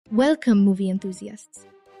Welcome, movie enthusiasts,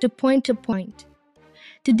 to Point to Point.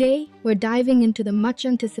 Today, we're diving into the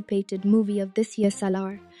much-anticipated movie of this year,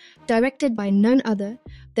 Salaar, directed by none other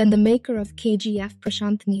than the maker of KGF,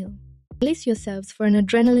 Prashanth Neel. Brace yourselves for an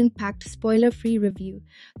adrenaline-packed, spoiler-free review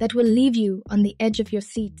that will leave you on the edge of your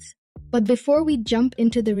seats. But before we jump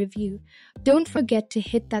into the review, don't forget to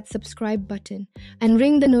hit that subscribe button and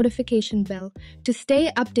ring the notification bell to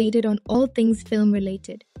stay updated on all things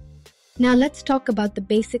film-related. Now let's talk about the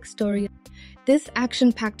basic story. This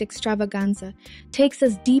action-packed extravaganza takes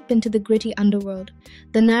us deep into the gritty underworld.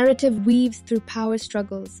 The narrative weaves through power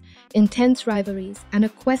struggles, intense rivalries, and a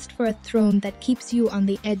quest for a throne that keeps you on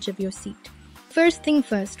the edge of your seat. First thing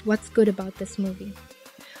first, what's good about this movie?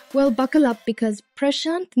 Well, buckle up because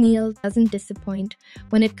Prashanth Neel doesn't disappoint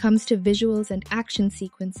when it comes to visuals and action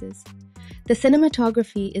sequences. The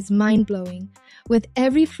cinematography is mind-blowing, with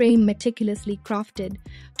every frame meticulously crafted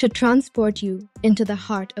to transport you into the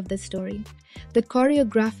heart of the story. The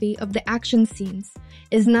choreography of the action scenes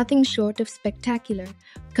is nothing short of spectacular,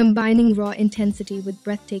 combining raw intensity with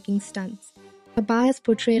breathtaking stunts. Babu's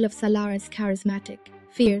portrayal of Salaar is charismatic,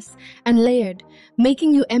 fierce, and layered,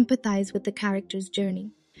 making you empathize with the character's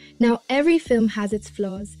journey. Now, every film has its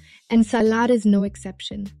flaws, and Salaar is no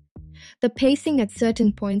exception. The pacing at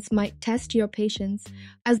certain points might test your patience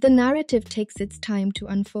as the narrative takes its time to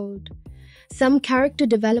unfold. Some character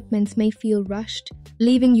developments may feel rushed,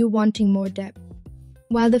 leaving you wanting more depth.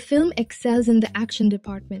 While the film excels in the action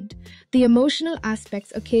department, the emotional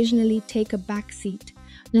aspects occasionally take a back seat,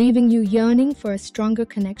 leaving you yearning for a stronger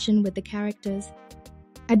connection with the characters.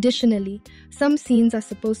 Additionally, some scenes are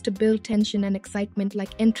supposed to build tension and excitement like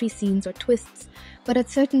entry scenes or twists, but at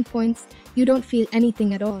certain points, you don't feel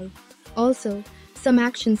anything at all. Also, some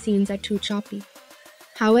action scenes are too choppy.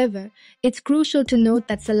 However, it's crucial to note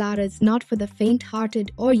that Salaar is not for the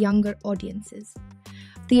faint-hearted or younger audiences.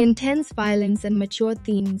 The intense violence and mature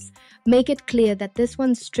themes make it clear that this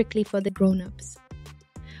one's strictly for the grown-ups.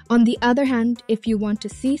 On the other hand, if you want to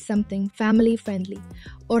see something family-friendly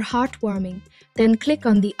or heartwarming, then click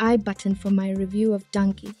on the I button for my review of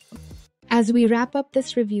Donkey. As we wrap up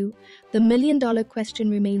this review, the million-dollar question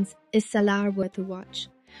remains, is Salaar worth a watch?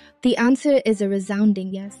 The answer is a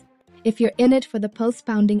resounding yes. If you're in it for the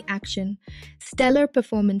pulse-pounding action, stellar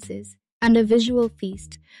performances, and a visual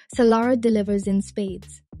feast, Salaar delivers in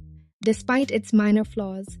spades. Despite its minor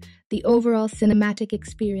flaws, the overall cinematic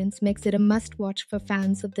experience makes it a must-watch for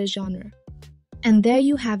fans of the genre. And there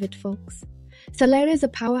you have it, folks. Salaar is a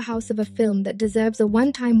powerhouse of a film that deserves a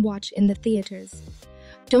one-time watch in the theaters.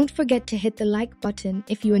 Don't forget to hit the like button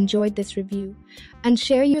if you enjoyed this review, and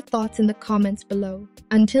share your thoughts in the comments below.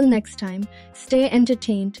 Until next time, stay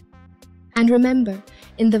entertained. And remember,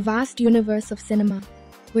 in the vast universe of cinema,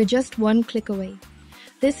 we're just one click away.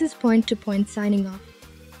 This is Point to Point signing off.